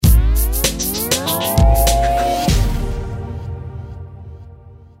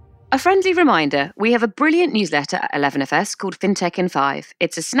A friendly reminder, we have a brilliant newsletter at 11FS called FinTech in 5.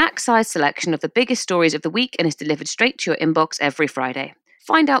 It's a snack-sized selection of the biggest stories of the week and is delivered straight to your inbox every Friday.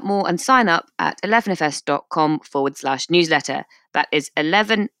 Find out more and sign up at 11fs.com/newsletter. That is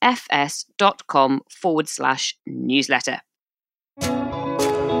 11fs.com/newsletter.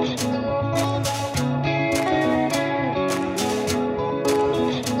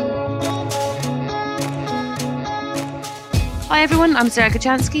 Hi everyone, I'm Sarah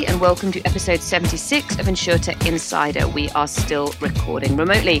Kocianski and welcome to episode 76 of InsurTech Insider. We are still recording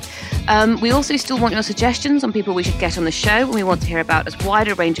remotely. We also still want your suggestions on people we should get on the show, and we want to hear about as wide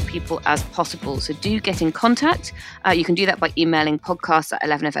a range of people as possible. So do get in contact. You can do that by emailing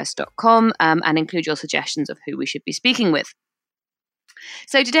podcasts@11fs.com and include your suggestions of who we should be speaking with.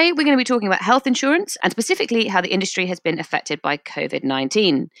 So today we're going to be talking about health insurance and specifically how the industry has been affected by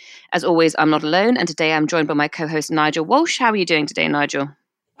COVID-19. As always, I'm not alone, and today I'm joined by my co-host Nigel Walsh. How are you doing today, Nigel?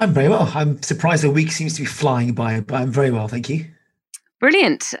 I'm very well. I'm surprised the week seems to be flying by, but I'm very well, thank you.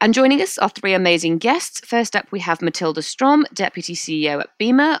 Brilliant. And joining us are three amazing guests. First up, we have Matilda Strom, Deputy CEO at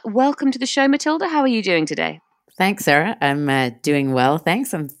BIMA. Welcome to the show, Matilda. How are you doing today? Thanks, Sarah. I'm doing well,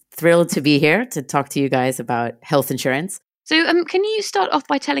 thanks. I'm thrilled to be here to talk to you guys about health insurance. So can you start off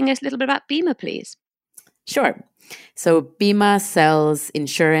by telling us a little bit about BIMA, please? Sure. So BIMA sells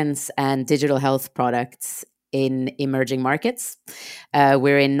insurance and digital health products in emerging markets.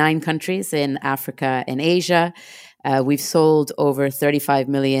 We're in 9 countries in Africa and Asia. We've sold over 35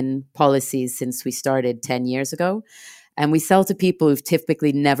 million policies since we started 10 years ago. And we sell to people who've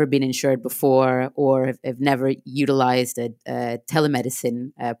typically never been insured before or have never utilized a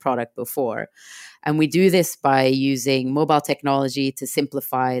telemedicine product before. And we do this by using mobile technology to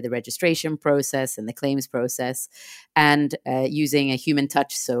simplify the registration process and the claims process, and using a human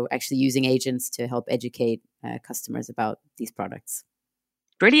touch, so actually using agents to help educate customers about these products.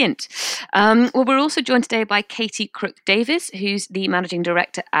 Brilliant. Well, we're also joined today by Katie Crook-Davis, who's the Managing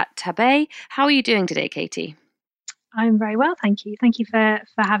Director at Tabay. How are you doing today, Katie? I'm very well, thank you. Thank you for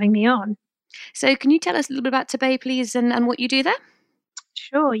having me on. So can you tell us a little bit about Tabay, please, and what you do there?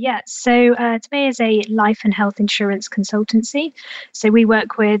 Sure, yeah. So Tabay is a life and health insurance consultancy. So we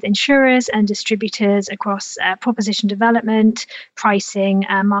work with insurers and distributors across proposition development, pricing,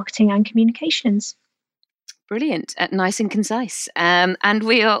 marketing and communications. Brilliant. Nice and concise. And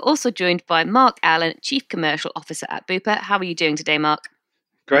we are also joined by Mark Allen, Chief Commercial Officer at Bupa. How are you doing today, Mark?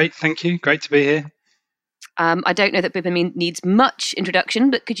 Great, thank you. Great to be here. I don't know that Bupa needs much introduction,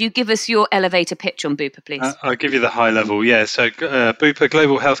 but could you give us your elevator pitch on Bupa, please? I'll give you the high level. Yeah, so Bupa,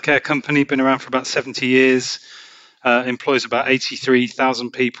 global healthcare company, been around for about 70 years, employs about 83,000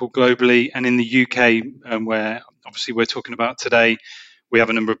 people globally. And in the UK, where obviously we're talking about today, we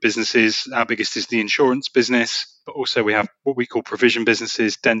have a number of businesses. Our biggest is the insurance business, but also we have what we call provision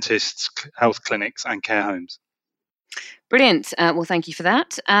businesses, dentists, health clinics, and care homes. Brilliant. Well, thank you for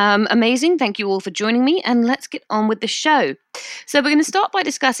that. Amazing. Thank you all for joining me. And let's get on with the show. So we're going to start by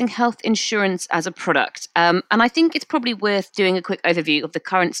discussing health insurance as a product. And I think it's probably worth doing a quick overview of the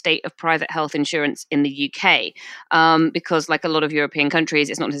current state of private health insurance in the UK, because like a lot of European countries,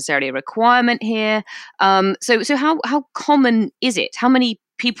 it's not necessarily a requirement here. So how common is it? How many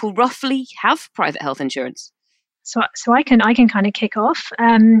people roughly have private health insurance? So I can kind of kick off.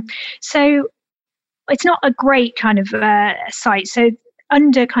 So it's not a great kind of site. So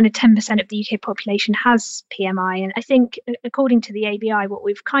under kind of 10% of the UK population has PMI. And I think according to the ABI, what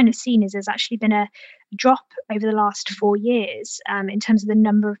we've kind of seen is there's actually been a drop over the last 4 years in terms of the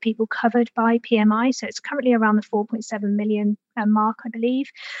number of people covered by PMI. So it's currently around the 4.7 million mark, I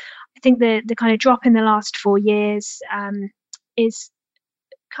believe. I think the kind of drop in the last 4 years is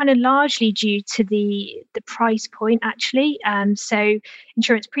kind of largely due to the price point, actually. So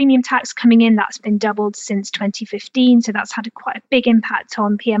insurance premium tax coming in, that's been doubled since 2015. So that's had quite a big impact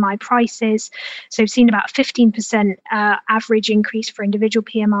on PMI prices. So we've seen about 15% average increase for individual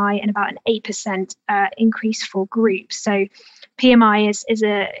PMI and about an 8% increase for groups. So PMI is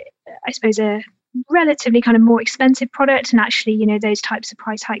a relatively kind of more expensive product. And actually, those types of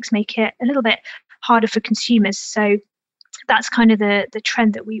price hikes make it a little bit harder for consumers. So that's kind of the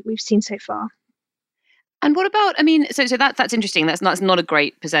trend that we've seen so far. And what about, so that's interesting. That's not a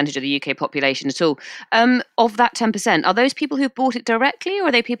great percentage of the UK population at all. Of that 10%, are those people who bought it directly, or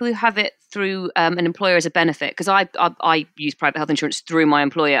are they people who have it through an employer as a benefit? Because I use private health insurance through my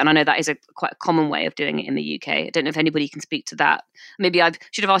employer, and I know that is quite a common way of doing it in the UK. I don't know if anybody can speak to that. Maybe I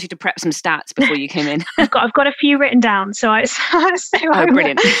should have asked you to prep some stats before you came in. I've got a few written down, so I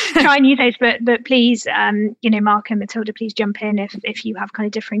brilliant. Try and use those. But please, Mark and Matilda, please jump in if you have kind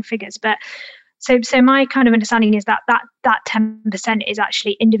of differing figures. But So my kind of understanding is that 10% is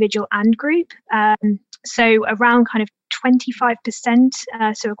actually individual and group. So around kind of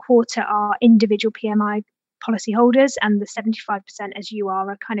 25%, so a quarter are individual PMI policyholders, and the 75%, as you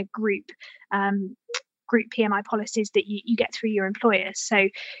are kind of group PMI policies that you get through your employer. So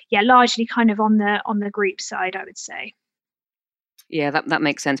yeah, largely kind of on the group side, I would say. Yeah, that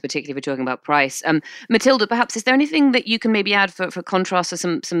makes sense, particularly if we're talking about price. Matilda, perhaps, is there anything that you can maybe add for contrast to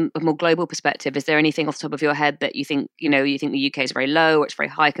some more global perspective? Is there anything off the top of your head that you think the UK is very low or it's very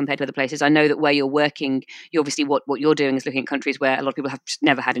high compared to other places? I know that where you're working, you obviously what you're doing is looking at countries where a lot of people have just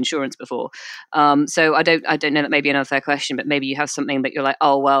never had insurance before. So I don't know, that may be another fair question, but maybe you have something that you're like,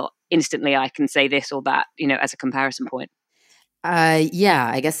 oh, well, instantly I can say this or that, as a comparison point. Yeah,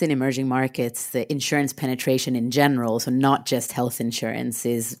 I guess in emerging markets, the insurance penetration in general, so not just health insurance,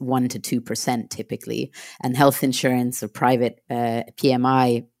 is 1% to 2% typically. And health insurance or private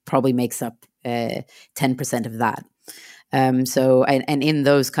PMI probably makes up 10% of that. So in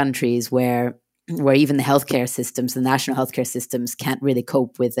those countries where even the healthcare systems, the national healthcare systems, can't really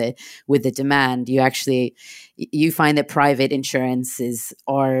cope with the demand, you find that private insurances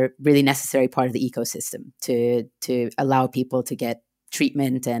are really necessary part of the ecosystem to allow people to get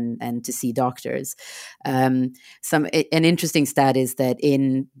treatment and to see doctors. An interesting stat is that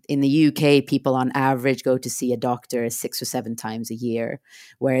in the UK, people on average go to see a doctor 6 or 7 times a year,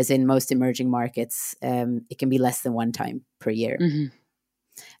 whereas in most emerging markets, it can be less than 1 time per year. Mm-hmm.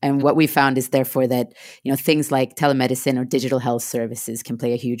 And what we found is therefore that, things like telemedicine or digital health services can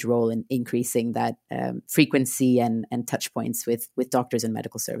play a huge role in increasing that frequency and touch points with doctors and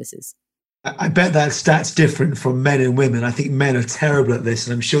medical services. I bet that stat's different from men and women. I think men are terrible at this,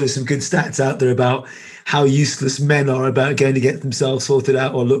 and I'm sure there's some good stats out there about how useless men are about going to get themselves sorted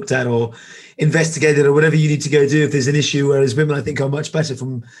out or looked at or investigated or whatever you need to go do if there's an issue, whereas women, I think, are much better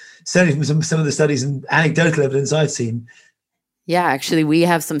certainly from some of the studies and anecdotal evidence I've seen. Yeah, actually, we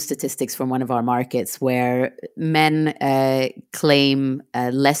have some statistics from one of our markets where men claim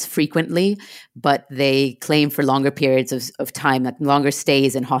less frequently, but they claim for longer periods of time, like longer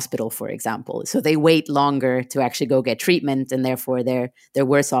stays in hospital, for example. So they wait longer to actually go get treatment, and therefore they're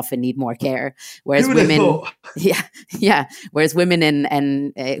worse off and need more care. Whereas women, whereas women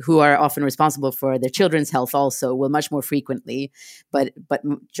and who are often responsible for their children's health also will much more frequently, but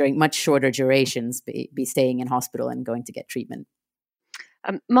during much shorter durations, be staying in hospital and going to get treatment.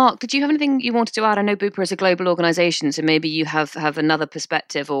 Mark, did you have anything you wanted to add? I know Bupa is a global organisation, so maybe you have another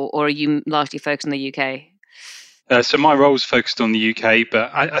perspective, or are you largely focused on the UK? So my role is focused on the UK, but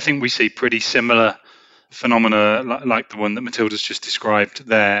I think we see pretty similar phenomena like the one that Matilda's just described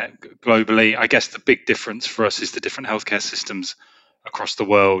there globally. I guess the big difference for us is the different healthcare systems across the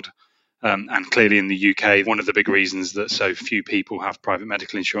world. And clearly in the UK, one of the big reasons that so few people have private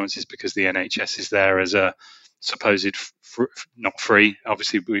medical insurance is because the NHS is there as a supposed not free.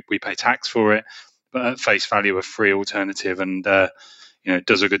 Obviously, we pay tax for it, but at face value, a free alternative, and it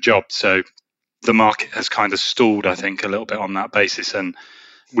does a good job. So the market has kind of stalled, I think, a little bit on that basis. And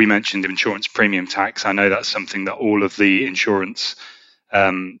we mentioned insurance premium tax. I know that's something that all of the UK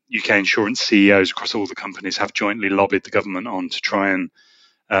insurance CEOs across all the companies have jointly lobbied the government on to try and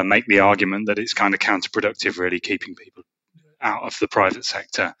make the argument that it's kind of counterproductive, really keeping people out of the private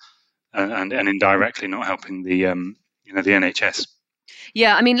sector and indirectly not helping the NHS.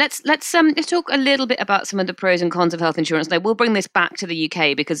 Yeah, I mean, let's talk a little bit about some of the pros and cons of health insurance. Now, we'll bring this back to the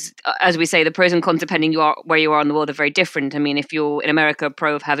UK because, as we say, the pros and cons, depending where you are in the world, are very different. I mean, if you're in America, a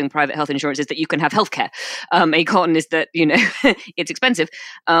pro of having private health insurance is that you can have healthcare. A con is that it's expensive.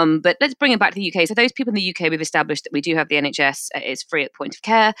 But let's bring it back to the UK. So those people in the UK, we've established that we do have the NHS. It's free at point of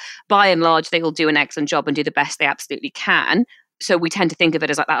care. By and large, they will do an excellent job and do the best they absolutely can. So we tend to think of it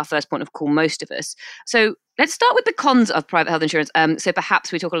as like that, our first point of call, most of us. So let's start with the cons of private health insurance. So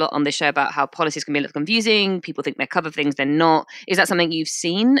perhaps we talk a lot on this show about how policies can be a little confusing. People think they cover things they're not. Is that something you've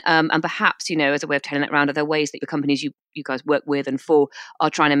seen? And perhaps, as a way of turning that around, are there ways that the companies you guys work with and for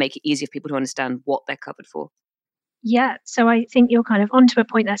are trying to make it easier for people to understand what they're covered for? Yeah, so I think you're kind of onto a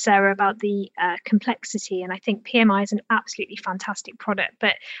point there, Sarah, about the complexity. And I think PMI is an absolutely fantastic product.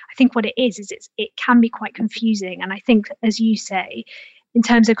 But I think what it is it can be quite confusing. And I think, as you say, in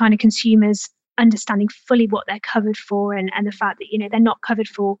terms of kind of consumers understanding fully what they're covered for and the fact that, they're not covered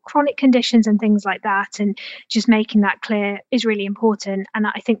for chronic conditions and things like that. And just making that clear is really important. And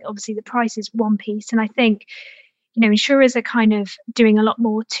I think, obviously, the price is one piece. And I think, insurers are kind of doing a lot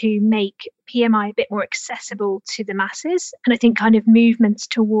more to make PMI a bit more accessible to the masses. And I think kind of movements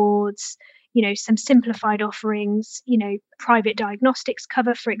towards, some simplified offerings, private diagnostics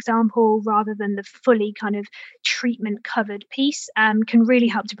cover, for example, rather than the fully kind of treatment covered piece, can really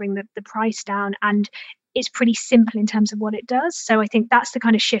help to bring the price down. And it's pretty simple in terms of what it does. So I think that's the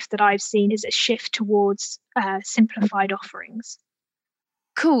kind of shift that I've seen, is a shift towards simplified offerings.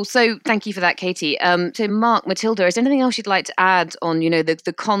 Cool. So thank you for that, Katie. So Mark, Matilda, is there anything else you'd like to add on,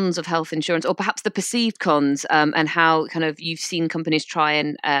 the cons of health insurance, or perhaps the perceived cons, and how kind of you've seen companies try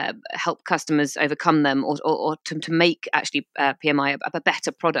and help customers overcome them, or to make actually PMI a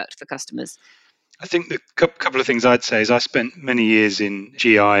better product for customers? I think the couple of things I'd say is I spent many years in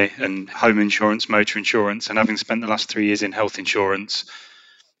GI and home insurance, motor insurance, and having spent the last 3 years in health insurance,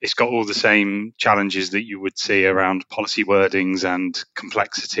 it's got all the same challenges that you would see around policy wordings and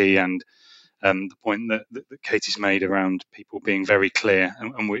complexity, and the point that Katie's made around people being very clear.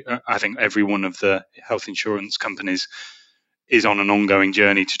 And I think every one of the health insurance companies is on an ongoing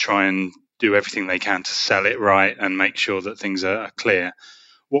journey to try and do everything they can to sell it right and make sure that things are clear.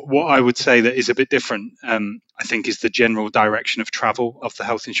 What I would say that is a bit different, I think, is the general direction of travel of the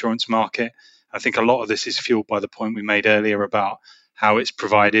health insurance market. I think a lot of this is fueled by the point we made earlier about how it's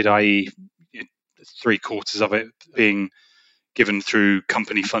provided, i.e., 3/4 of it being given through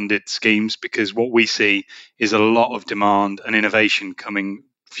company-funded schemes, because what we see is a lot of demand and innovation coming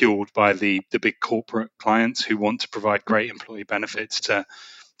fueled by the big corporate clients who want to provide great employee benefits to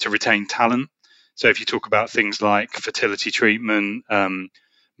retain talent. So if you talk about things like fertility treatment,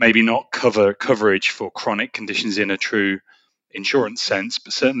 maybe not coverage for chronic conditions in a true insurance sense,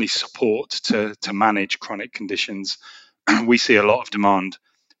 but certainly support to manage chronic conditions, we see a lot of demand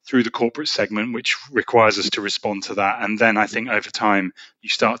through the corporate segment, which requires us to respond to that. And then I think over time, you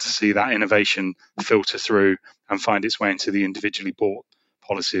start to see that innovation filter through and find its way into the individually bought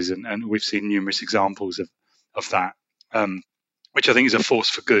policies. And we've seen numerous examples of that, which I think is a force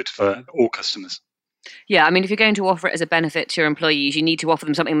for good for all customers. Yeah, I mean, if you're going to offer it as a benefit to your employees, you need to offer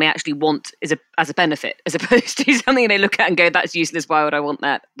them something they actually want as a benefit, as opposed to something they look at and go, that's useless, why would I want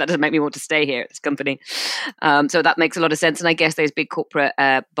that? That doesn't make me want to stay here at this company. So that makes a lot of sense. And I guess those big corporate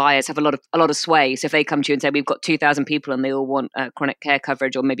buyers have a lot of sway. So if they come to you and say, we've got 2,000 people and they all want chronic care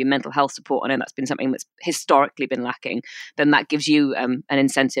coverage or maybe mental health support, I know that's been something that's historically been lacking, then that gives you an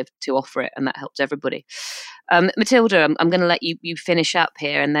incentive to offer it, and that helps everybody. Matilda, I'm going to let you finish up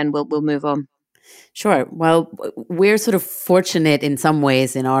here, and then we'll move on. Sure. Well, we're sort of fortunate in some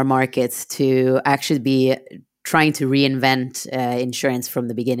ways in our markets to actually be trying to reinvent insurance from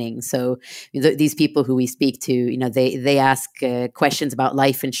the beginning. So these people who we speak to, they ask questions about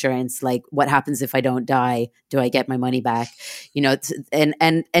life insurance, like what happens if I don't die? Do I get my money back?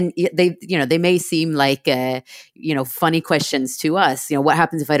 And they may seem like funny questions to us. What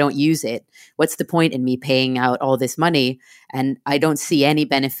happens if I don't use it? What's the point in me paying out all this money and I don't see any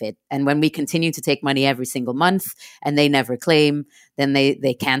benefit? And when we continue to take money every single month and they never claim, then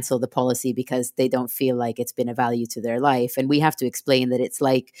they cancel the policy because they don't feel like it's been a value to their life. And we have to explain that it's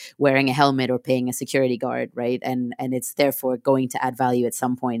like wearing a helmet or paying a security guard, right? And it's therefore going to add value at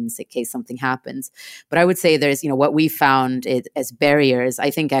some point in case something happens. But I would say there's, what we found as barriers, I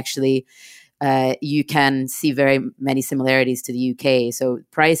think actually you can see very many similarities to the UK. So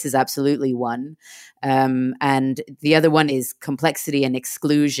price is absolutely one. And the other one is complexity and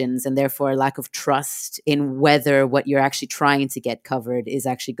exclusions, and therefore a lack of trust in whether what you're actually trying to get covered is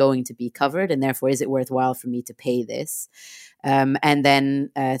actually going to be covered. And therefore, is it worthwhile for me to pay this? And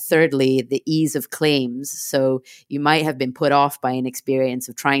then thirdly, the ease of claims. So you might have been put off by an experience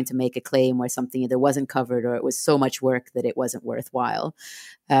of trying to make a claim where something either wasn't covered or it was so much work that it wasn't worthwhile.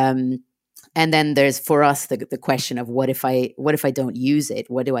 And then there's, for us, the question of what if I don't use it?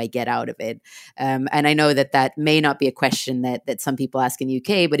 What do I get out of it? And I know that may not be a question that some people ask in the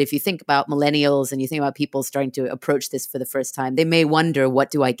UK, but if you think about millennials and you think about people starting to approach this for the first time, they may wonder, what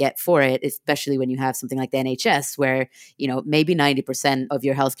do I get for it? Especially when you have something like the NHS, where maybe 90% of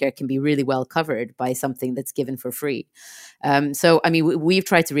your healthcare can be really well covered by something that's given for free. So, I mean, we've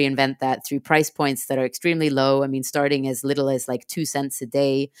tried to reinvent that through price points that are extremely low. I mean, starting as little as like 2 cents a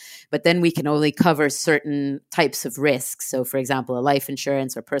day, but then we can only cover certain types of risks. So, for example, a life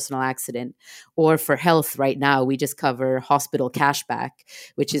insurance or personal accident, or for health right now, we just cover hospital cashback,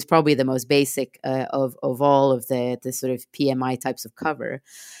 which is probably the most basic of all of the sort of PMI types of cover.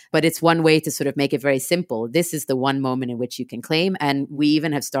 But it's one way to sort of make it very simple. This is the one moment in which you can claim. And we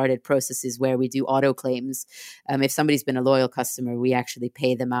even have started processes where we do auto claims. If somebody's been a loyal customer, we actually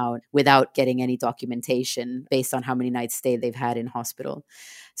pay them out without getting any documentation based on how many nights stay they've had in hospital.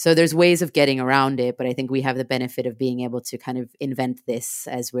 So there's ways of getting around it, but I think we have the benefit of being able to kind of invent this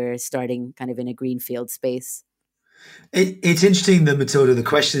as we're starting kind of in a greenfield space. It's interesting, the Matilda, the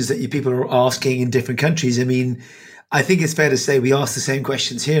questions that you people are asking in different countries. I mean, I think it's fair to say we ask the same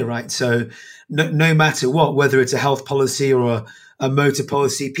questions here, right? So no matter what, whether it's a health policy or a motor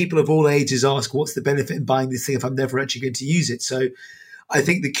policy, people of all ages ask, what's the benefit in buying this thing if I'm never actually going to use it? So I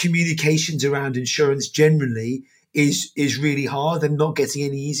think the communications around insurance generally is really hard and not getting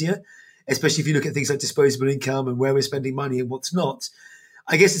any easier, especially if you look at things like disposable income and where we're spending money and what's not.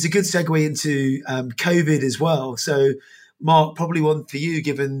 I guess it's a good segue into COVID as well. So, Mark, probably one for you,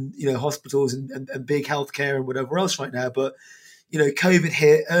 given hospitals and big healthcare and whatever else right now. But COVID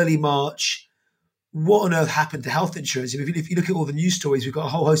hit early March. What on earth happened to health insurance? If you look at all the news stories, we've got a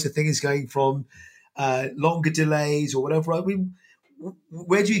whole host of things going from longer delays or whatever. I mean,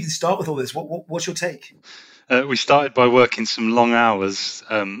 where do you even start with all this? What's your take? We started by working some long hours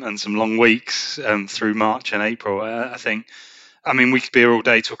and some long weeks through March and April. I think. I mean, we could be here all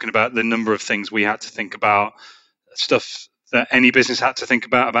day talking about the number of things we had to think about, stuff that any business had to think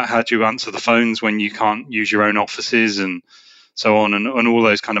about how do you answer the phones when you can't use your own offices and so on, and all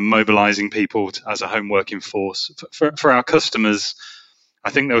those kind of mobilizing people as a home working force. For our customers,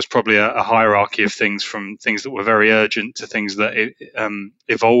 I think there was probably a hierarchy of things, from things that were very urgent to things that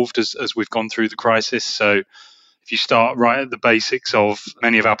evolved as we've gone through the crisis. So if you start right at the basics of,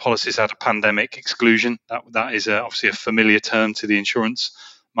 many of our policies had a pandemic exclusion. That is obviously a familiar term to the insurance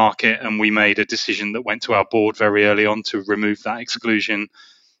market, and we made a decision that went to our board very early on to remove that exclusion.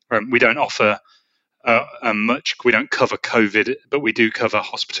 We don't offer much. We don't cover COVID, but we do cover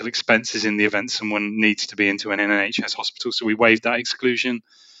hospital expenses in the event someone needs to be into an NHS hospital. So we waived that exclusion.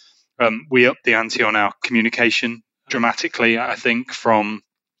 We upped the ante on our communication dramatically, I think, from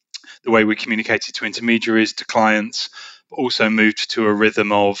the way we communicated to intermediaries, to clients, but also moved to a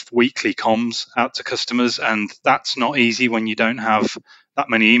rhythm of weekly comms out to customers. And that's not easy when you don't have that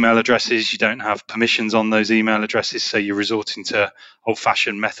many email addresses, you don't have permissions on those email addresses, so you're resorting to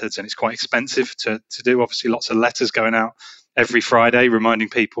old-fashioned methods, and it's quite expensive to do. Obviously, lots of letters going out every Friday reminding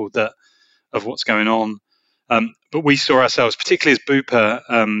people of what's going on. But we saw ourselves, particularly as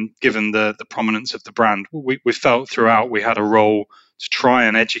Bupa, given the prominence of the brand, we felt throughout we had a role to try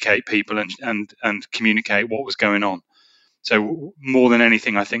and educate people and communicate what was going on. So more than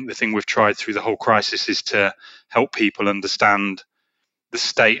anything, I think the thing we've tried through the whole crisis is to help people understand the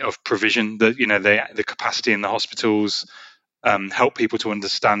state of provision, the capacity in the hospitals, help people to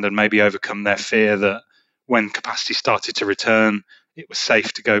understand and maybe overcome their fear that when capacity started to return, it was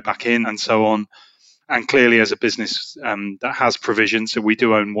safe to go back in and so on. And clearly, as a business that has provision, so we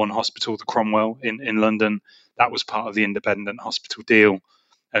do own one hospital, the Cromwell in London. That was part of the independent hospital deal,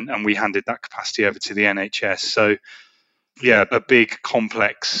 and we handed that capacity over to the NHS. So, yeah, a big,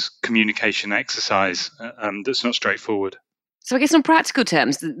 complex communication exercise that's not straightforward. So I guess on practical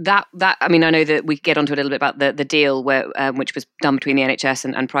terms, that I mean, I know that we get onto a little bit about the deal where which was done between the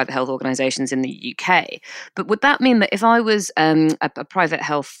NHS and private health organisations in the UK. But would that mean that if I was a private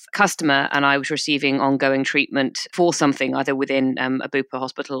health customer and I was receiving ongoing treatment for something, either within a Bupa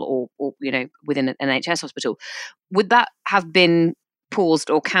hospital or within an NHS hospital, would that have been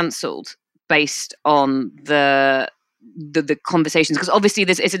paused or cancelled based on the conversations? Because obviously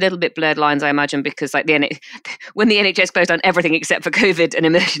it's a little bit blurred lines, I imagine, because like when the NHS closed down everything except for COVID and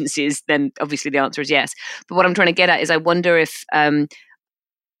emergencies, then obviously the answer is yes. But what I'm trying to get at is I wonder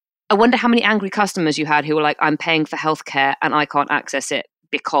how many angry customers you had who were like, I'm paying for healthcare and I can't access it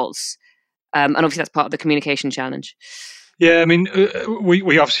because, and obviously that's part of the communication challenge. Yeah, I mean,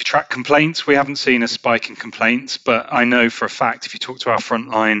 we obviously track complaints. We haven't seen a spike in complaints, but I know for a fact if you talk to our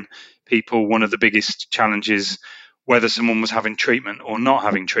frontline people, one of the biggest challenges, whether someone was having treatment or not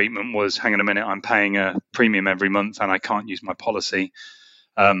having treatment, was, hang on a minute, I'm paying a premium every month and I can't use my policy.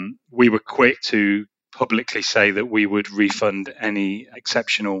 We were quick to publicly say that we would refund any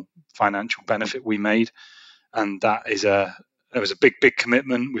exceptional financial benefit we made. And there was a big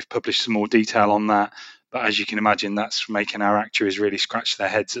commitment. We've published some more detail on that. But as you can imagine, that's making our actuaries really scratch their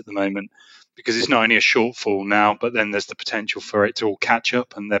heads at the moment, because it's not only a shortfall now, but then there's the potential for it to all catch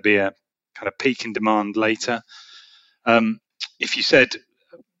up and there'll be a kind of peak in demand later. If you said,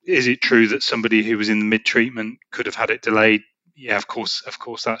 is it true that somebody who was in the mid-treatment could have had it delayed? Yeah, of course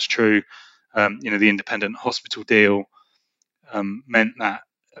that's true. The independent hospital deal meant that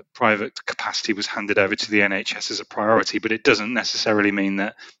private capacity was handed over to the NHS as a priority, but it doesn't necessarily mean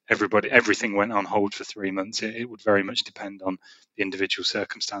that everything went on hold for 3 months. It would very much depend on the individual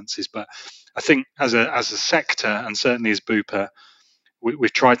circumstances. But I think as a sector, and certainly as Bupa,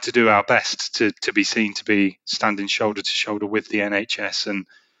 we've tried to do our best to be seen to be standing shoulder to shoulder with the NHS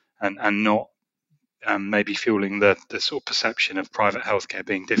and not maybe fueling the sort of perception of private healthcare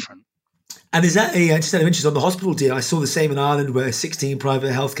being different. And is that just out of interest on the hospital deal? I saw the same in Ireland where 16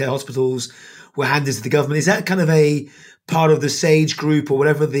 private healthcare hospitals were handed to the government. Is that kind of a part of the SAGE group or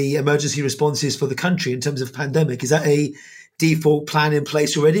whatever the emergency response is for the country in terms of pandemic? Is that a default plan in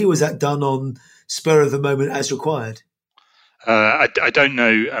place already, or was that done on spur of the moment as required? I don't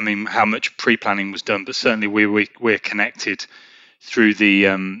know, I mean, how much pre-planning was done, but certainly we're connected through the,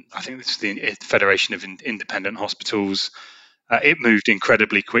 I think this is the Federation of Independent Hospitals. It moved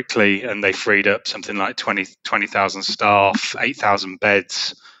incredibly quickly, and they freed up something like 20,000 staff, 8,000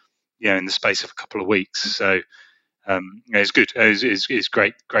 beds, in the space of a couple of weeks. So it's good. It's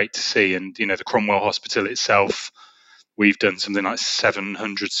great to see. And the Cromwell Hospital itself, we've done something like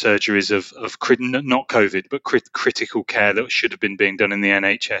 700 surgeries of not COVID, but critical care that should have been being done in the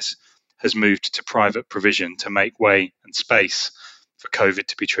NHS has moved to private provision to make way and space for COVID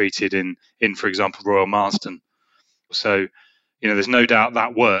to be treated in, for example, Royal Marsden. So, there's no doubt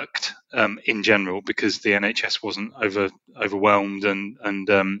that worked in general because the NHS wasn't overwhelmed, and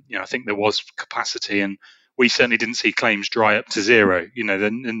I think there was capacity, and we certainly didn't see claims dry up to zero.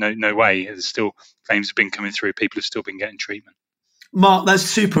 No way. There's still claims have been coming through. People have still been getting treatment. Mark, that's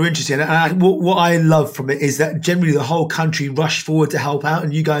super interesting. And what I love from it is that generally the whole country rushed forward to help out,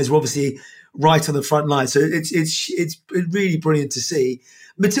 and you guys were obviously right on the front line. So it's really brilliant to see.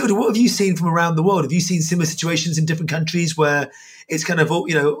 Matilda, what have you seen from around the world? Have you seen similar situations in different countries where it's kind of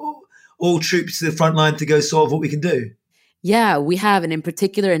all troops to the front line to go solve what we can do? Yeah, we have, and in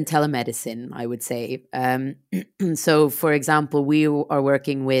particular in telemedicine, I would say. So, for example, we are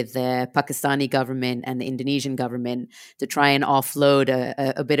working with the Pakistani government and the Indonesian government to try and offload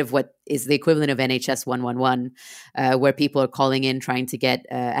a bit of what is the equivalent of NHS 111, where people are calling in trying to get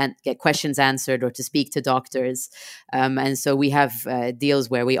questions answered or to speak to doctors. And so we have deals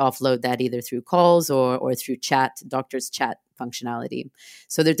where we offload that either through calls or through chat, doctors chat functionality.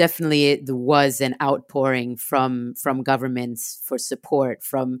 So there definitely was an outpouring from governments for support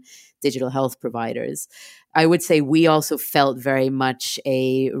from digital health providers. I would say we also felt very much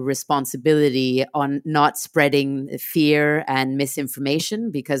a responsibility on not spreading fear and misinformation,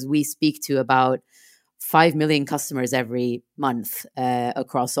 because we speak to about 5 million customers every month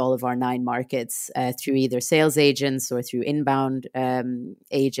across all of our 9 markets through either sales agents or through inbound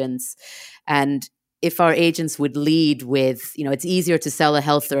agents. And if our agents would lead with, it's easier to sell a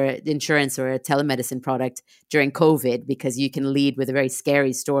health or insurance or a telemedicine product during COVID because you can lead with a very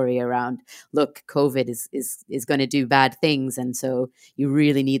scary story around, look, COVID is going to do bad things. And so you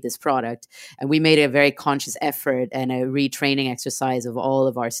really need this product. And we made a very conscious effort and a retraining exercise of all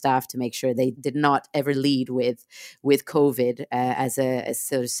of our staff to make sure they did not ever lead with COVID as a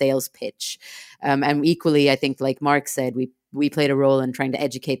sort of sales pitch. And equally, I think, like Mark said, we played a role in trying to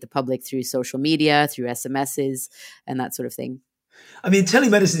educate the public through social media, through SMSs, and that sort of thing. I mean,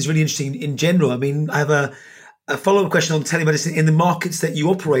 telemedicine is really interesting in general. I mean, I have a follow-up question on telemedicine in the markets that you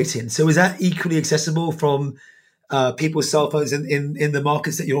operate in. So is that equally accessible from people's cell phones in the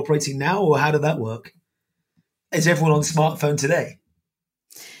markets that you're operating now, or how did that work? Is everyone on smartphone today?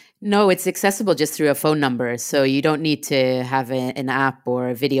 No, it's accessible just through a phone number. So you don't need to have an app or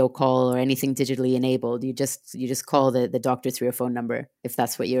a video call or anything digitally enabled. You just call the doctor through a phone number, if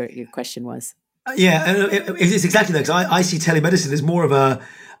that's what your question was. Yeah, it's exactly that. Because I see telemedicine as more of a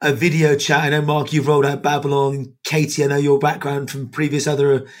video chat. I know, Mark, you've rolled out Babylon. Katie, I know your background from previous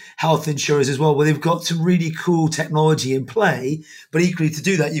other health insurers as well, where they've got some really cool technology in play. But equally, to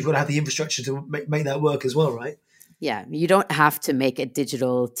do that, you've got to have the infrastructure to make that work as well, right? Yeah, you don't have to make it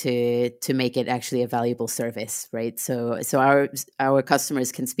digital to make it actually a valuable service, right? So our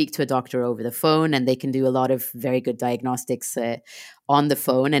customers can speak to a doctor over the phone, and they can do a lot of very good diagnostics on the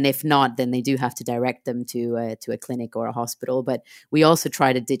phone. And if not, then they do have to direct them to a clinic or a hospital. But we also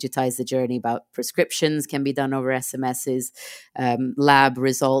try to digitize the journey about prescriptions can be done over SMSs, lab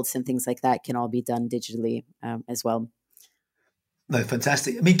results and things like that can all be done digitally as well. No,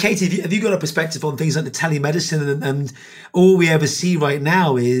 fantastic. I mean, Katie, have you got a perspective on things like the telemedicine and all we ever see right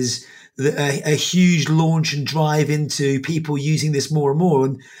now is a huge launch and drive into people using this more and more.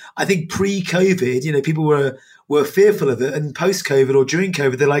 And I think pre-COVID, people were fearful of it, and post-COVID or during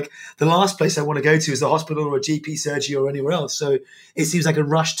COVID, they're like, the last place I want to go to is the hospital or a GP surgery or anywhere else. So it seems like a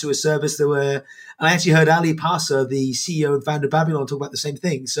rush to a service and I actually heard Ali Parsa, the CEO and founder of Babylon, talk about the same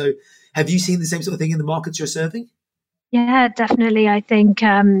thing. So have you seen the same sort of thing in the markets you're serving? Yeah, definitely. I think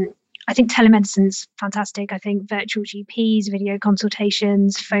telemedicine's fantastic. I think virtual GPs, video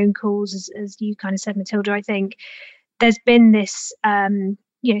consultations, phone calls, as you kind of said, Matilda. I think there's been this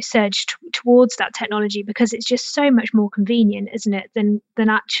surge towards that technology, because it's just so much more convenient, isn't it, than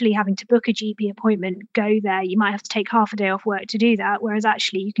actually having to book a GP appointment, go there. You might have to take half a day off work to do that, whereas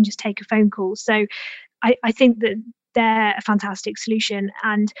actually you can just take a phone call. So I think that they're a fantastic solution.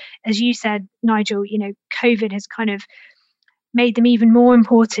 And as you said, Nigel, COVID has kind of made them even more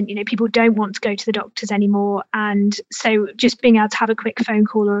important. People don't want to go to the doctors anymore. And so just being able to have a quick phone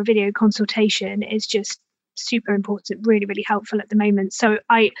call or a video consultation is just super important, really, really helpful at the moment. So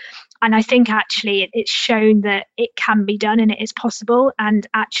I think actually it's shown that it can be done and it is possible. And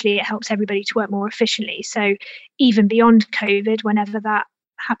actually it helps everybody to work more efficiently. So even beyond COVID, whenever that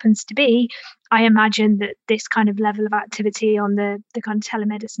happens to be, I imagine that this kind of level of activity on the kind of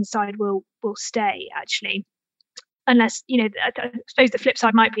telemedicine side will stay, actually. Unless, I suppose the flip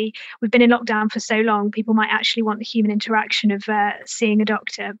side might be we've been in lockdown for so long, people might actually want the human interaction of seeing a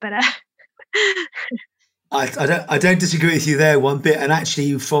doctor. But I don't disagree with you there one bit. And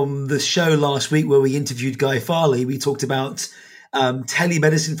actually, from the show last week where we interviewed Guy Farley, we talked about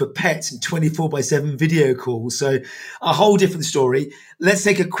telemedicine for pets and 24/7 video calls. So a whole different story. Let's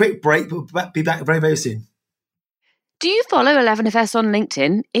take a quick break, but we'll be back very, very soon. Do you follow 11FS on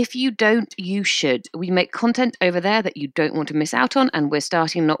LinkedIn? If you don't, you should. We make content over there that you don't want to miss out on, and we're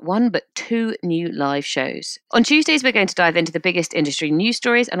starting not one, but 2 new live shows. On Tuesdays, we're going to dive into the biggest industry news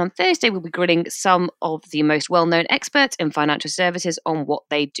stories, and on Thursday, we'll be grilling some of the most well-known experts in financial services on what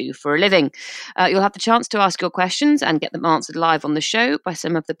they do for a living. You'll have the chance to ask your questions and get them answered live on the show by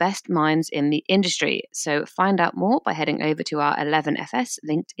some of the best minds in the industry. So find out more by heading over to our 11FS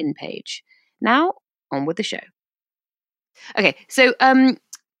LinkedIn page. Now, on with the show. Okay, so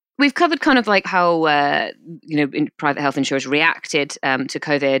we've covered kind of like how private health insurers reacted to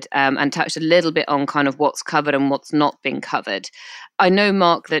COVID, and touched a little bit on kind of what's covered and what's not been covered. I know,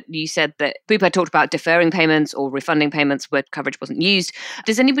 Mark, that you said that Bupa had talked about deferring payments or refunding payments where coverage wasn't used.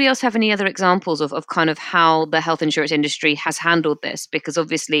 Does anybody else have any other examples of kind of how the health insurance industry has handled this? Because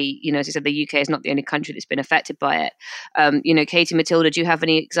obviously, as you said, the UK is not the only country that's been affected by it. Katie, Matilda, do you have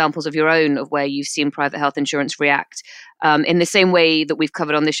any examples of your own of where you've seen private health insurance react? In the same way that we've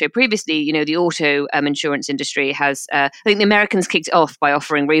covered on this show previously, the auto insurance industry has, I think the Americans kicked it off by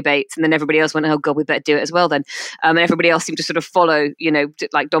offering rebates, and then everybody else went, oh God, we better do it as well then. And everybody else seemed to sort of follow,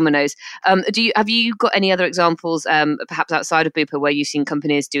 like dominoes. Have you got any other examples, perhaps outside of Bupa, where you've seen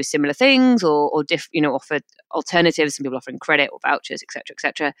companies do similar things or offer alternatives, some people offering credit or vouchers, et cetera, et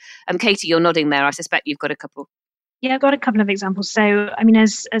cetera? Katie, you're nodding there. I suspect you've got a couple. Yeah, I've got a couple of examples. So, I mean,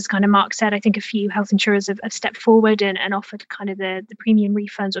 as kind of Mark said, I think a few health insurers have stepped forward and offered kind of the premium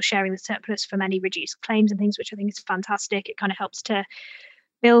refunds or sharing the surplus from any reduced claims and things, which I think is fantastic. It kind of helps to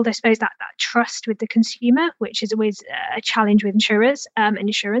build, I suppose, that trust with the consumer, which is always a challenge with insurers and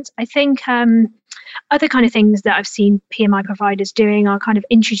insurance. I think other kind of things that I've seen PMI providers doing are kind of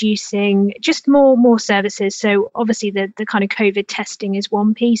introducing just more services. So obviously the kind of COVID testing is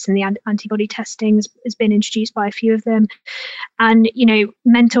one piece, and the antibody testing has been introduced by a few of them. And,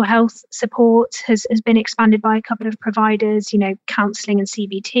 mental health support has been expanded by a couple of providers, counselling and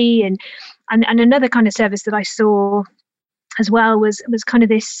CBT. And another kind of service that I saw as well was kind of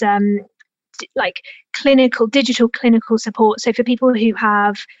this like digital clinical support. So for people who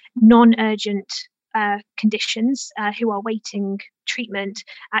have non-urgent conditions who are waiting treatment,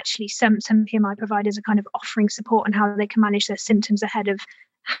 actually some PMI providers are kind of offering support on how they can manage their symptoms ahead of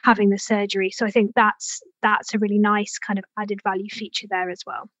having the surgery. So I think that's a really nice kind of added value feature there as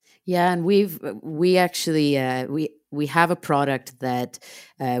well. Yeah, and we actually we have a product that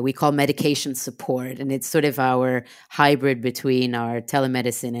we call medication support, and it's sort of our hybrid between our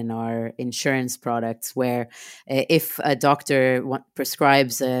telemedicine and our insurance products, where if a doctor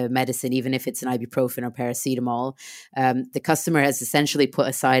prescribes a medicine, even if it's an ibuprofen or paracetamol, the customer has essentially put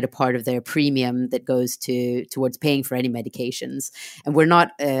aside a part of their premium that goes towards paying for any medications. And we're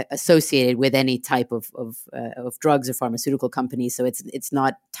not associated with any type of drugs or pharmaceutical companies, so it's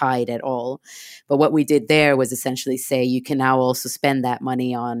not tied at all. But what we did there was essentially say you can now also spend that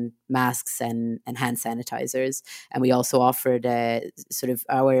money on masks and hand sanitizers. And we also offered sort of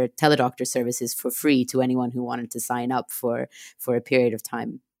our teledoctor services for free to anyone who wanted to sign up for a period of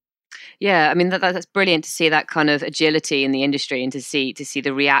time. Yeah, I mean that's brilliant to see that kind of agility in the industry and to see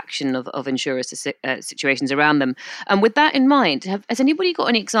the reaction of insurers to situations around them. And with that in mind, has anybody got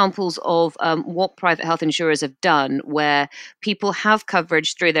any examples of what private health insurers have done where people have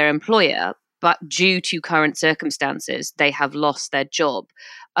coverage through their employer, but due to current circumstances, they have lost their job?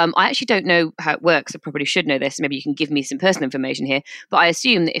 I actually don't know how it works. I probably should know this. Maybe you can give me some personal information here. But I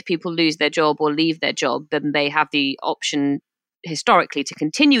assume that if people lose their job or leave their job, then they have the option historically to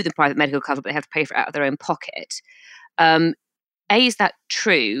continue the private medical cover, but they have to pay for it out of their own pocket. A, is that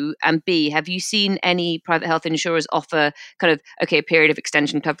true? And B, have you seen any private health insurers offer kind of, okay, a period of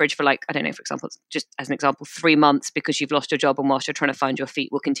extension coverage for, like, I don't know, for example, just as an example, 3 months because you've lost your job and whilst you're trying to find your feet,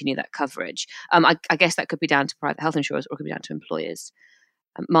 we'll continue that coverage? I guess that could be down to private health insurers or it could be down to employers.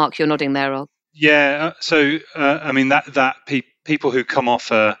 Mark, you're nodding there. Yeah. So, I mean, people who come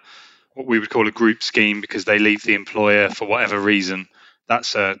off what we would call a group scheme because they leave the employer for whatever reason,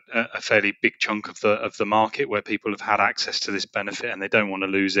 that's a fairly big chunk of the market where people have had access to this benefit and they don't want to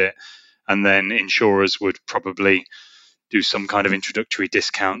lose it. And then insurers would probably do some kind of introductory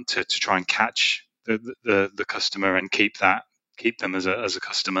discount to try and catch the customer and keep them as a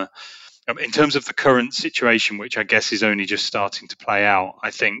customer. In terms of the current situation, which I guess is only just starting to play out,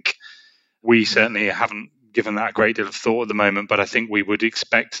 I think we certainly haven't given that a great deal of thought at the moment, but I think we would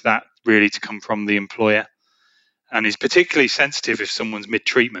expect that really to come from the employer, and is particularly sensitive if someone's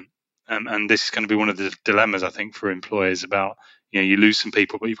mid-treatment. And this is going to be one of the dilemmas, I think, for employers about, you lose some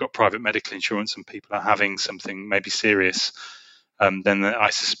people, but you've got private medical insurance and people are having something maybe serious. Then I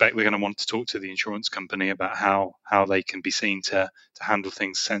suspect they're going to want to talk to the insurance company about how they can be seen to handle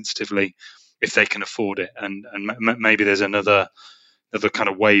things sensitively if they can afford it. And maybe there's another kind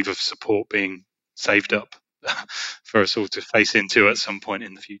of wave of support being saved up for us all to face into at some point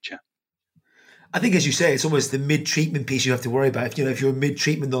in the future. I think, as you say, it's almost the mid-treatment piece you have to worry about. If you're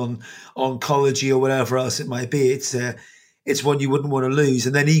mid-treatment on oncology or whatever else it might be, it's one you wouldn't want to lose.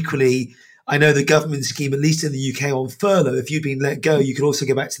 And then equally, I know the government scheme, at least in the UK, on furlough, if you've been let go, you can also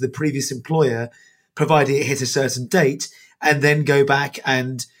go back to the previous employer, provided it hit a certain date, and then go back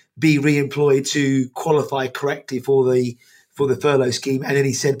and be re-employed to qualify correctly for the furlough scheme and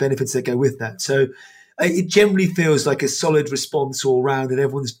any said benefits that go with that. So it generally feels like a solid response all round, and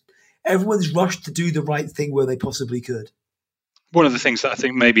everyone's rushed to do the right thing where they possibly could. One of the things that I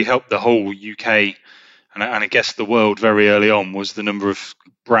think maybe helped the whole UK and I guess the world very early on was the number of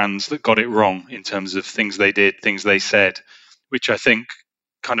brands that got it wrong in terms of things they did, things they said, which I think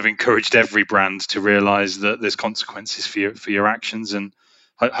kind of encouraged every brand to realise that there's consequences for your actions, and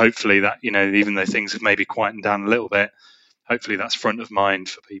hopefully that, even though things have maybe quietened down a little bit, hopefully that's front of mind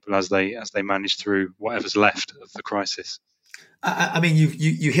for people as they manage through whatever's left of the crisis. I mean,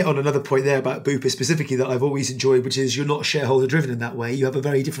 you hit on another point there about Bupa specifically that I've always enjoyed, which is you're not shareholder driven in that way. You have a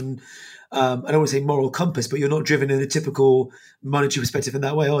very different, I don't want to say moral compass, but you're not driven in a typical monetary perspective in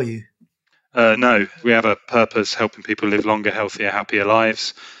that way, are you? No, we have a purpose, helping people live longer, healthier, happier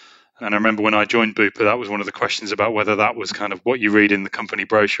lives. And I remember when I joined Bupa, that was one of the questions about whether that was kind of what you read in the company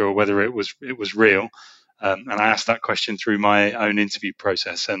brochure or whether it was real. And I asked that question through my own interview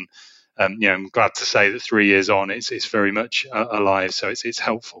process, and I'm glad to say that 3 years on, it's very much alive. So it's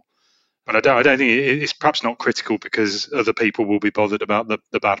helpful, but I don't think it's perhaps not critical because other people will be bothered about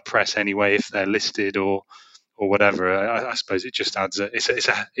the bad press anyway if they're listed or whatever. I suppose it just adds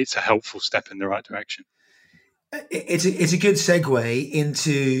it's a helpful step in the right direction. It's a good segue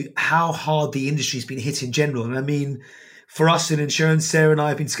into how hard the industry's been hit in general, and I mean, for us in insurance, Sarah and I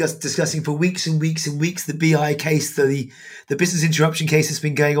have been discussing for weeks and weeks and weeks the BI case, the business interruption case that's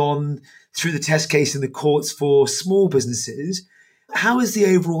been going on through the test case in the courts for small businesses. How has the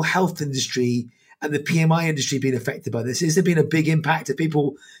overall health industry and the PMI industry been affected by this? Has there been a big impact? Have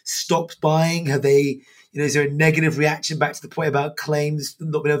people stopped buying? Have they, is there a negative reaction back to the point about claims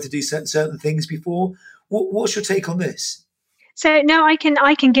not being able to do certain things before? What's your take on this? So no, I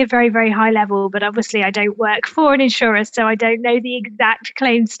can give very, very high level, but obviously I don't work for an insurer, so I don't know the exact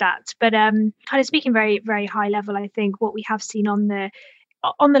claim stats. But kind of speaking very, very high level, I think what we have seen on the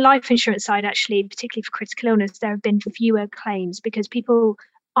life insurance side, actually, particularly for critical illness, there have been fewer claims because people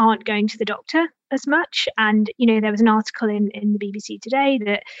aren't going to the doctor as much. And there was an article in the BBC today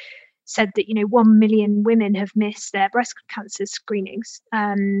that said that 1 million women have missed their breast cancer screenings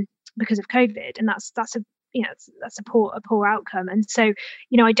because of COVID, and that's a poor outcome. And so,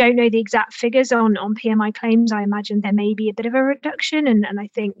 I don't know the exact figures on PMI claims. I imagine there may be a bit of a reduction. And I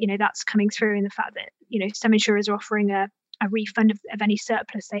think, that's coming through in the fact that, some insurers are offering a refund of any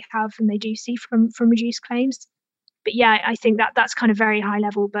surplus they have and they do see from reduced claims. But yeah, I think that's kind of very high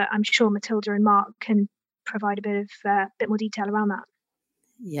level, but I'm sure Matilda and Mark can provide a bit more detail around that.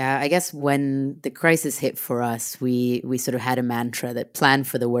 Yeah, I guess when the crisis hit for us, we sort of had a mantra that plan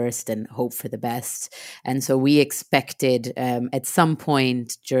for the worst and hope for the best. And so we expected at some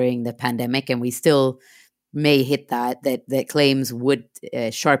point during the pandemic, and we still may hit that claims would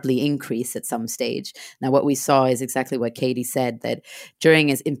sharply increase at some stage. Now, what we saw is exactly what Katie said, that during,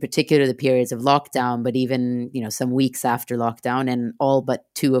 in particular, the periods of lockdown, but even some weeks after lockdown, and all but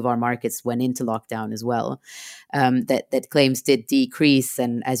 2 of our markets went into lockdown as well, that claims did decrease.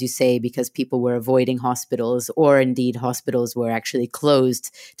 And as you say, because people were avoiding hospitals, or indeed hospitals were actually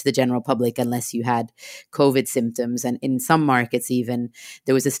closed to the general public unless you had COVID symptoms. And in some markets, even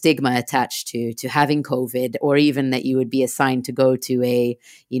there was a stigma attached to having COVID, or even that you would be assigned to go to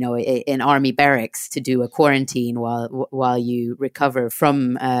an army barracks to do a quarantine while you recover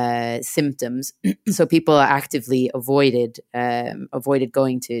from symptoms. So people actively avoided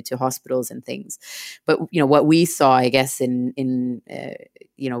going to hospitals and things. But what we saw, I guess, in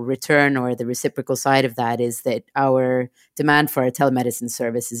return, or the reciprocal side of that, is that our demand for our telemedicine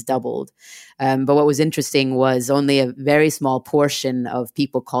services doubled. But what was interesting was only a very small portion of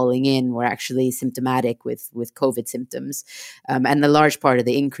people calling in were actually symptomatic with COVID symptoms. And the large part of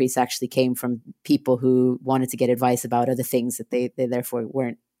the increase actually came from people who wanted to get advice about other things that they therefore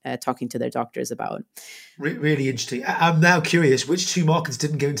weren't talking to their doctors about. Really interesting. I'm now curious, which 2 markets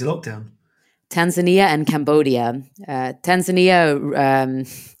didn't go into lockdown? Tanzania and Cambodia. Tanzania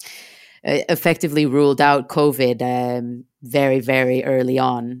effectively ruled out COVID very, very early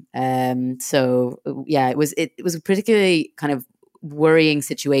on. So yeah, it was a particularly kind of worrying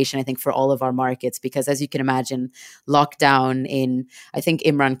situation, I think, for all of our markets, because as you can imagine, lockdown I think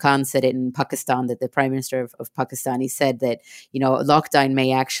Imran Khan said it in Pakistan, that the Prime Minister of Pakistan, he said that, lockdown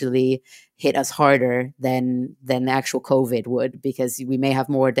may actually hit us harder than the actual COVID would, because we may have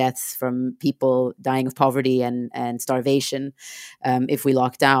more deaths from people dying of poverty and starvation if we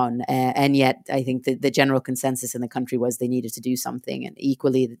lock down. And yet, I think the general consensus in the country was they needed to do something, and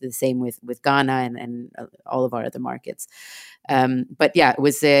equally the same with Ghana and all of our other markets. But yeah,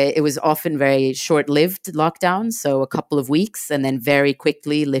 it was often very short-lived lockdowns, so a couple of weeks, and then very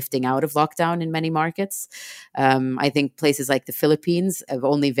quickly lifting out of lockdown in many markets. I think places like the Philippines have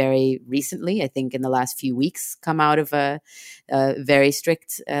only very recently, I think in the last few weeks, come out of a very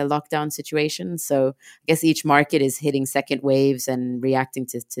strict lockdown situation. So I guess each market is hitting second waves and reacting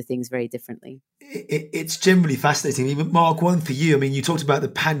to things very differently. It's generally fascinating. Even Mark, one for you. I mean, you talked about the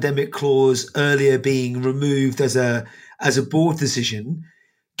pandemic clause earlier being removed as a board decision.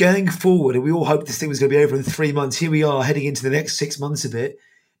 Going forward, and we all hoped this thing was going to be over in 3 months. Here we are heading into the next 6 months of it.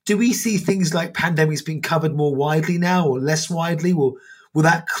 Do we see things like pandemics being covered more widely now, or less widely? Will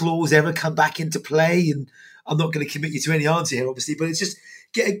that clause ever come back into play? And I'm not going to commit you to any answer here, obviously, but it's just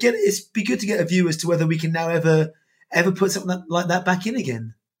it's be good to get a view as to whether we can now ever put something like that back in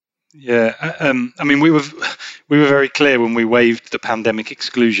again. Yeah, I mean, we were very clear when we waived the pandemic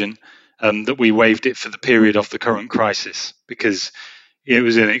exclusion that we waived it for the period of the current crisis, because it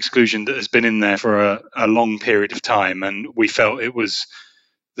was an exclusion that has been in there for a long period of time, and we felt it was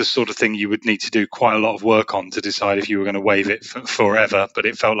the sort of thing you would need to do quite a lot of work on to decide if you were going to waive it forever. But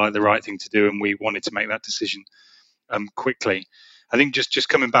it felt like the right thing to do, and we wanted to make that decision quickly. I think just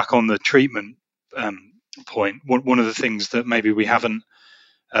coming back on the treatment point, one of the things that maybe we haven't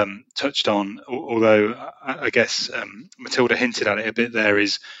touched on, although I guess Matilda hinted at it a bit there,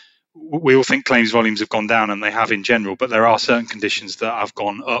 is we all think claims volumes have gone down, and they have in general, but there are certain conditions that have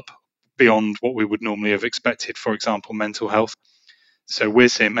gone up beyond what we would normally have expected. For example, mental health. So we're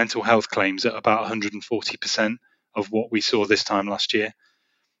seeing mental health claims at about 140% of what we saw this time last year.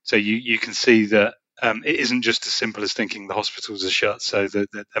 So you can see that it isn't just as simple as thinking the hospitals are shut, so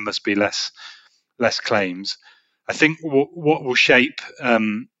that there must be less claims. I think what will shape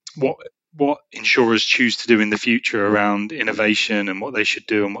what insurers choose to do in the future around innovation and what they should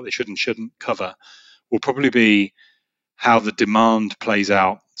do and what they should and shouldn't cover will probably be how the demand plays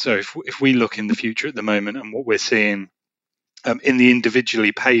out. So if we look in the future at the moment, and what we're seeing in the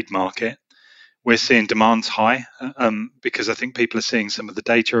individually paid market, we're seeing demands high because I think people are seeing some of the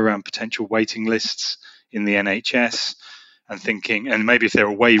data around potential waiting lists in the NHS and thinking, and maybe if they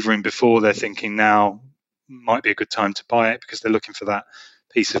were wavering before, they're thinking now might be a good time to buy it because they're looking for that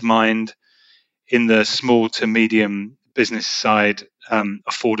peace of mind. In the small to medium business side,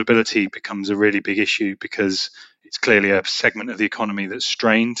 affordability becomes a really big issue because it's clearly a segment of the economy that's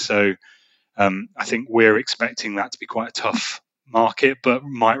strained. So I think we're expecting that to be quite a tough market, but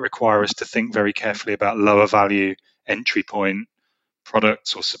might require us to think very carefully about lower value entry point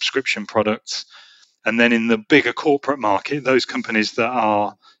products or subscription products. And then in the bigger corporate market, those companies that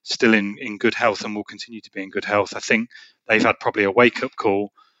are still in good health and will continue to be in good health, I think they've had probably a wake-up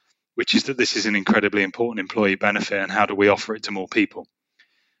call, which is that this is an incredibly important employee benefit, and how do we offer it to more people?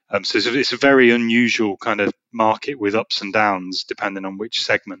 So it's a very unusual kind of market with ups and downs depending on which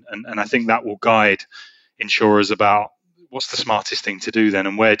segment. And I think that will guide insurers about what's the smartest thing to do then,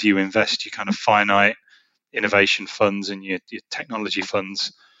 and where do you invest your kind of finite innovation funds and your technology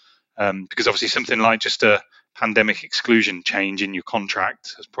funds, because obviously something like just a pandemic exclusion change in your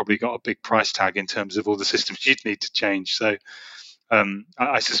contract has probably got a big price tag in terms of all the systems you'd need to change. So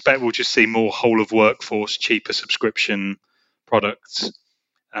I suspect we'll just see more whole of workforce, cheaper subscription products,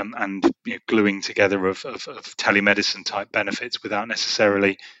 and gluing together of telemedicine type benefits without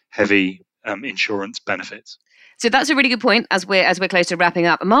necessarily heavy insurance benefits. So that's a really good point as we're close to wrapping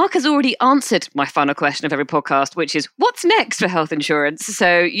up. Mark has already answered my final question of every podcast, which is what's next for health insurance?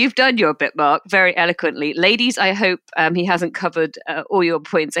 So you've done your bit, Mark, very eloquently. Ladies, I hope he hasn't covered all your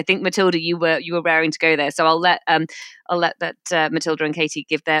points. I think Matilda, you were raring to go there. So I'll let Matilda and Katie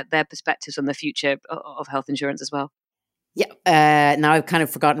give their perspectives on the future of health insurance as well. Yeah. Now I've kind of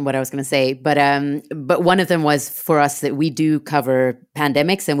forgotten what I was going to say, but one of them was for us that we do cover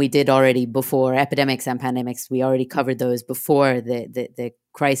pandemics, and we did already before epidemics and pandemics. We already covered those before the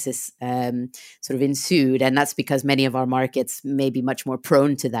crisis sort of ensued, and that's because many of our markets may be much more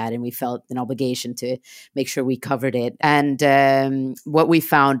prone to that, and we felt an obligation to make sure we covered it. And what we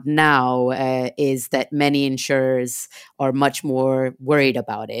found now is that many insurers are much more worried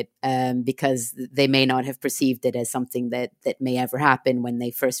about it because they may not have perceived it as something that may ever happen when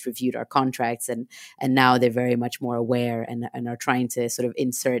they first reviewed our contracts, and now they're very much more aware and are trying to sort of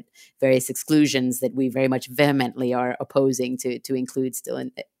insert various exclusions that we very much vehemently are opposing to include still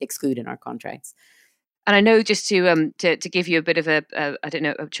and exclude in our contracts. And I know, just to give you a bit of a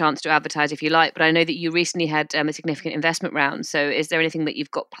chance to advertise if you like, but I know that you recently had a significant investment round. So is there anything that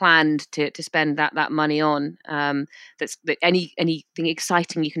you've got planned to spend that money on? Anything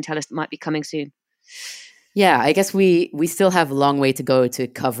exciting you can tell us that might be coming soon? Yeah, I guess we still have a long way to go to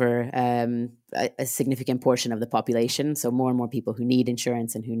cover a significant portion of the population. So more and more people who need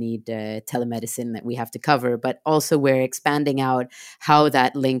insurance and who need telemedicine that we have to cover. But also we're expanding out how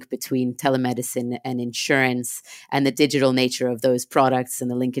that link between telemedicine and insurance and the digital nature of those products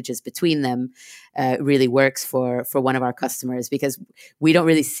and the linkages between them really works for one of our customers, because we don't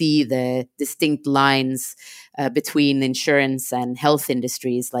really see the distinct lines between insurance and health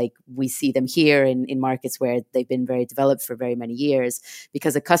industries like we see them here in markets where they've been very developed for very many years.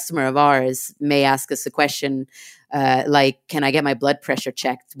 Because a customer of ours may ask us a question like, can I get my blood pressure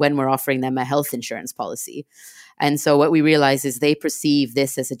checked, when we're offering them a health insurance policy? And so what we realize is they perceive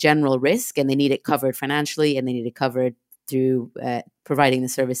this as a general risk, and they need it covered financially, and they need it covered through providing the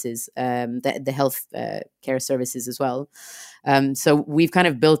services, the health care services as well. So we've kind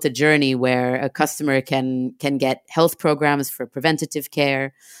of built a journey where a customer can get health programs for preventative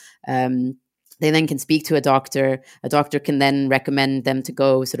care. They then can speak to a doctor. A doctor can then recommend them to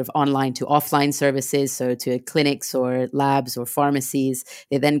go sort of online to offline services, so to clinics or labs or pharmacies.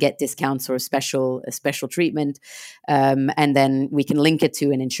 They then get discounts or special treatment. And then we can link it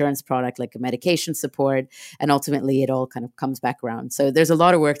to an insurance product like a medication support. And ultimately, it all kind of comes back around. So there's a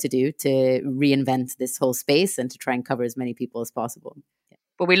lot of work to do to reinvent this whole space and to try and cover as many people as possible.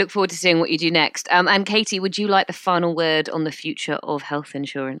 Well, we look forward to seeing what you do next. And Katie, would you like the final word on the future of health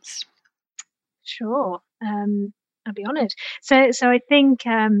insurance? Sure, I'll be honoured. So I think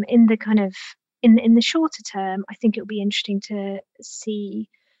in the kind of in the shorter term, I think it'll be interesting to see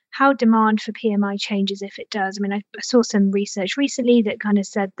how demand for PMI changes if it does. I mean, I saw some research recently that kind of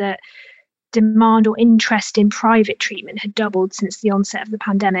said that demand or interest in private treatment had doubled since the onset of the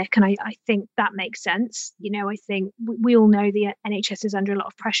pandemic, and I think that makes sense. I think we all know the NHS is under a lot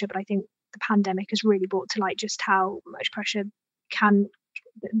of pressure, but I think the pandemic has really brought to light just how much pressure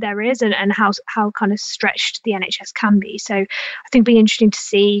there is and how kind of stretched the NHS can be. So I think it'll be interesting to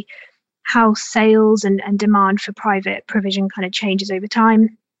see how sales and demand for private provision kind of changes over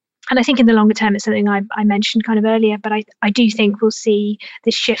time. And I think in the longer term, it's something I mentioned kind of earlier, but I do think we'll see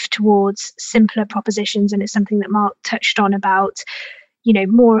this shift towards simpler propositions. And it's something that Mark touched on about,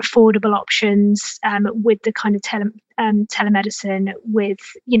 more affordable options with the kind of telemedicine with,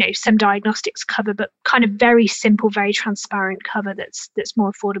 some diagnostics cover, but kind of very simple, very transparent cover that's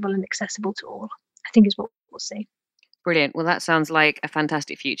more affordable and accessible to all, I think is what we'll see. Brilliant. Well, that sounds like a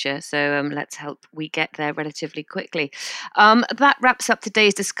fantastic future. So let's help we get there relatively quickly. That wraps up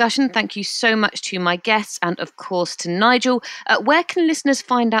today's discussion. Thank you so much to my guests and, of course, to Nigel. Where can listeners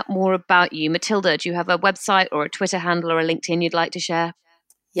find out more about you? Matilda, do you have a website or a Twitter handle or a LinkedIn you'd like to share?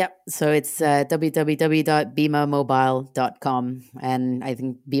 Yep. So it's www.bimamobile.com. And I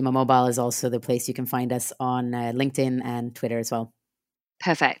think Bima Mobile is also the place you can find us on LinkedIn and Twitter as well.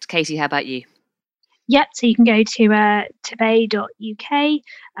 Perfect. Katie, how about you? Yep, so you can go to today.uk.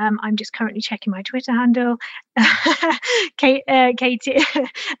 I'm just currently checking my Twitter handle, Katie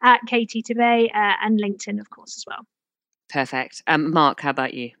at Katie Today, and LinkedIn, of course, as well. Perfect. Mark, how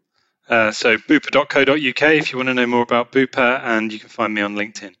about you? So bupa.co.uk if you want to know more about Bupa, and you can find me on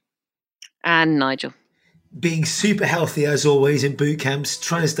LinkedIn. And Nigel. Being super healthy as always in boot camps,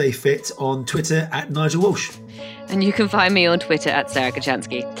 trying to stay fit on Twitter at Nigel Walsh. And you can find me on Twitter at Sarah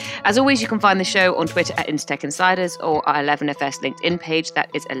Kocianski. As always, you can find the show on Twitter at Intertech Insiders or our 11FS LinkedIn page. That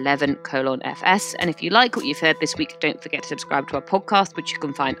is 11:FS. And if you like what you've heard this week, don't forget to subscribe to our podcast, which you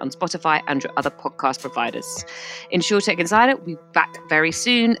can find on Spotify and your other podcast providers. InsurTech Insider, we'll be back very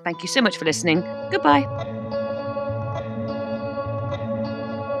soon. Thank you so much for listening. Goodbye.